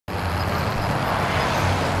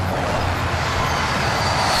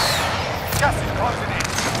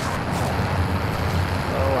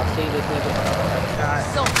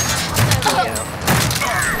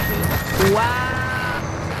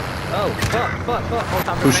Fuck. On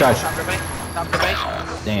top of Who the shot bank. you? Top of the bank.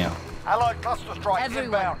 Damn. Allied cluster strike Everyone,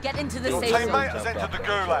 inbound. get into the Your safe zone. teammate has entered the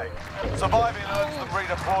gulag. Surviving earns them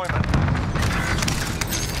redeployment.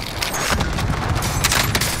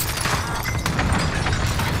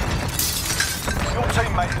 Your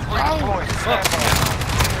teammate is redeployed. Stand by.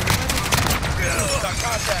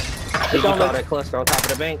 Did you call that cluster on top of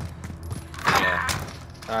the bank? Yeah.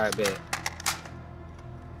 Alright, bet.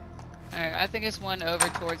 Alright, I think it's one over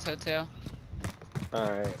towards hotel.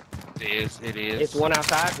 Alright. It is. It's one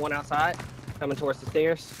outside, coming towards the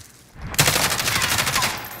stairs.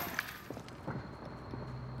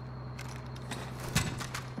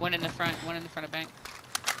 One in the front of bank.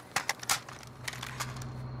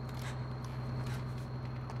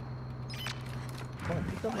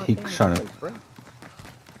 He trying to.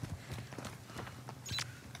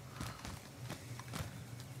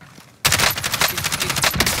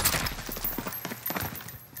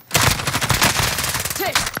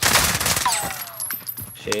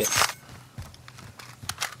 Shit.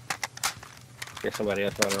 There's somebody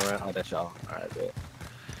else running around. Oh, that's y'all. Alright, bet.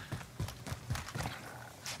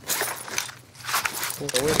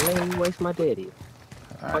 Where's the lane you waste my daddy?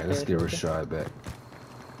 Alright, let's get Rashad back.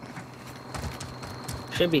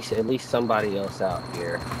 Should be at least somebody else out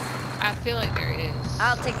here. I feel like there is.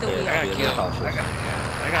 I'll take the wheel. I got killed.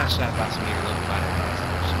 I got shot by some little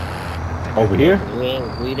fighter. Over here?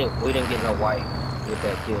 We didn't get no white with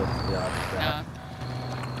that kill. No.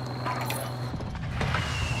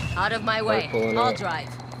 Out of my way. I'll drive.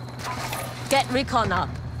 Get recon up.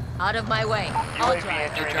 Out of my way. I'll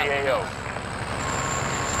drive. Entering the AO.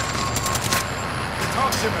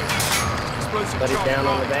 But it's down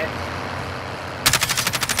on the back.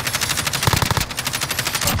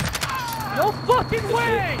 No fucking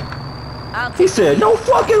way! He said, no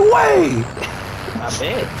fucking way! I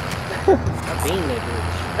bet. I've been there,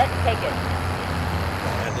 bitch. Let's take it.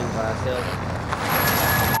 I do by myself.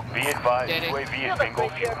 Be advised, UAV is bingo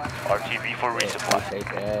fuel. RTV for resupply. Take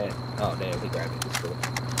that. Oh, damn, he grabbed it. It's cool.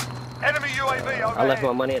 Enemy UAV overhead. I left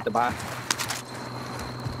my money at the bar.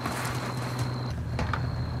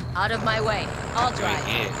 Out of my way. I'll drive.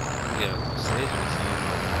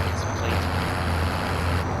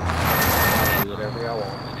 Do whatever y'all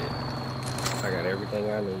want with it. I got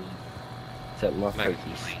everything I need. Except my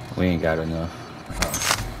cookies. We ain't got enough.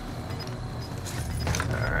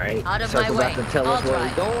 Alright. Out of my Circle way. back to tell us I'll where we're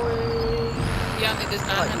drive. going. Y'all need this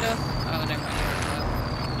 900? Oh, never mind.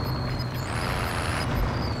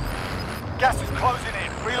 Gas is closing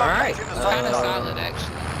in. Alright. Relocating the It's kind of zone. solid,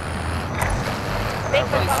 actually.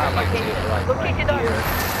 Located right here.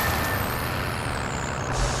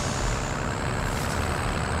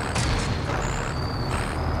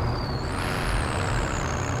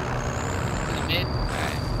 In the mid?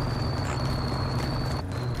 Alright.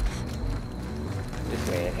 This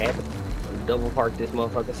man had to double park this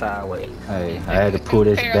motherfucker sideways. Hey, I had to pull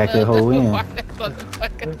this back and hoe in.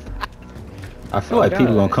 I feel like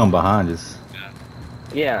people gonna come behind us.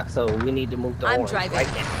 Yeah, so we need to move the I'm orange driving. right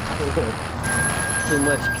now. Too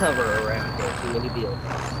much cover around here. Too many buildings.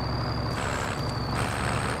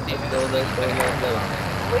 Let's go.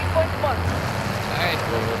 Waypoint marked. Alright.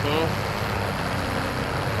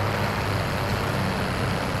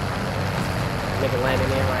 Make a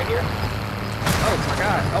landing in right here.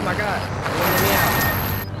 Oh my god. Landing me out.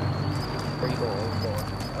 Where you going?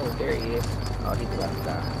 Oh, there he is. Oh, he's about to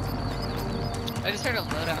die. I just heard a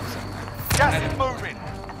loadout somewhere. Gas is moving.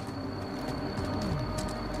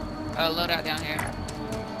 Oh, loadout down here.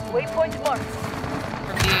 Waypoint marked.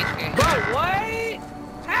 From DHK. Bro, what?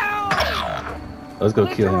 How? Let's go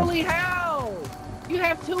kill him. Literally how? You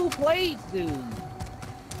have 2 plates, dude.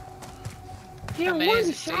 Kill one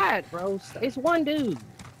Amazing. shot, bro. It's one dude.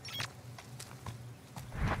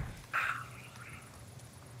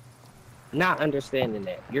 Not understanding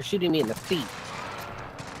that. You're shooting me in the feet.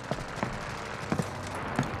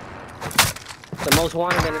 The most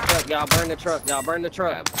wanted in the truck. Y'all burn the truck. Y'all burn the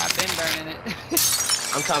truck. I've been burning it.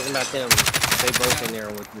 I'm talking about them. They both in there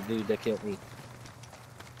with the dude that killed me.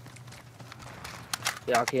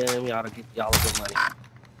 Y'all kill him. Y'all get y'all good money.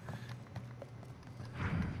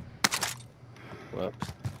 Whoops.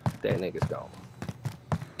 That nigga's gone.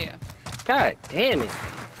 Yeah. God damn it.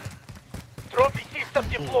 Trophy system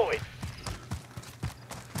deployed.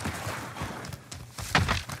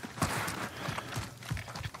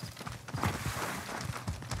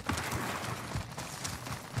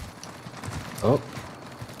 Oh,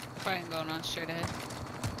 Fighting going on straight ahead.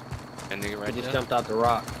 That nigga He right just there. jumped out the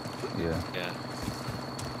rock yeah. Yeah.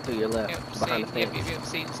 to your left, Yep, behind the seen. fence. Yep,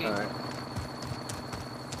 seen. All right.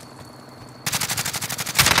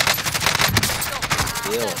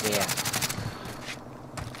 Yeah.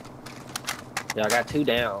 Y'all got 2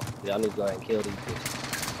 down. Y'all need to go ahead and kill these bitches.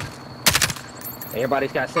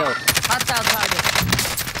 Everybody's got self. Hostile target.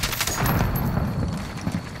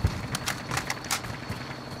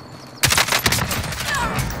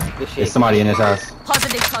 Good shit. There's somebody in his house.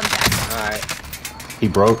 Positive contact. Alright. He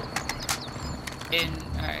broke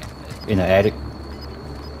Alright. in the attic.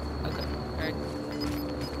 Okay. Alright.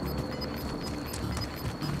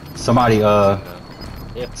 Somebody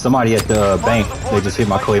somebody at the bank. They just hit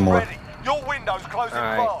my claymore. Your window's closing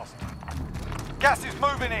Alright. fast. Gas is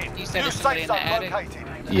moving in. You said New there's somebody safe in the zone attic?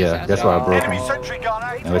 located. Yeah, that's why I broke Enemy him. sentry gun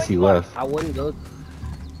out. Unless he left. I wouldn't go.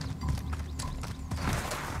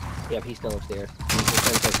 Yep, he's still upstairs. Use the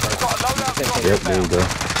Semtex first. Got a loadout Use the drop Semtex. Yep, there you go.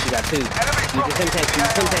 You got 2. Use Enemy the Semtex. Use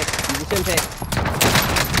the Semtex. Use the Semtex.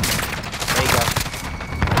 There you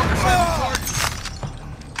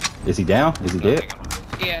go. Is he down? Is he dead?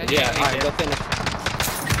 Yeah. Yeah, alright, go finish.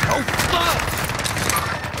 Oh fuck!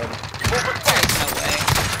 There's no way.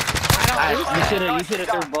 You should have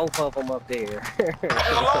threw both of them up there. You're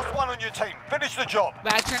the last one on your team. Finish the job.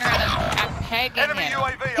 But I turn around and I'm pegging Enemy him.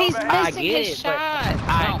 UAV He's overhead. I missing get his it, but shot.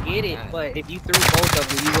 I get it, but if you threw both of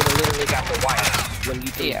them, you would have literally got the white when you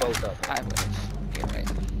threw Yeah, both of them. I would. You're right.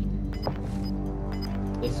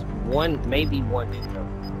 It's one, maybe one didn't know.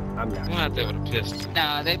 I'm not. I'm gonna have to with a pistol.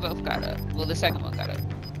 Nah, they both got up. Well, the second one got up.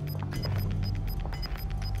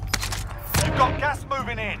 You've got gas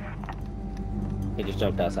moving in. He just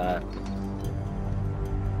jumped outside.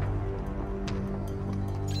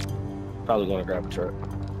 Probably gonna grab a truck.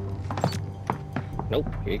 Nope,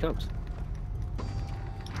 here he comes.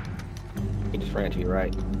 He just ran to your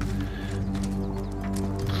right.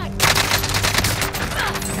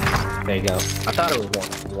 There you go. I thought it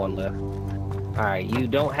was one left. Alright, you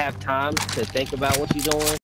don't have time to think about what you're doing.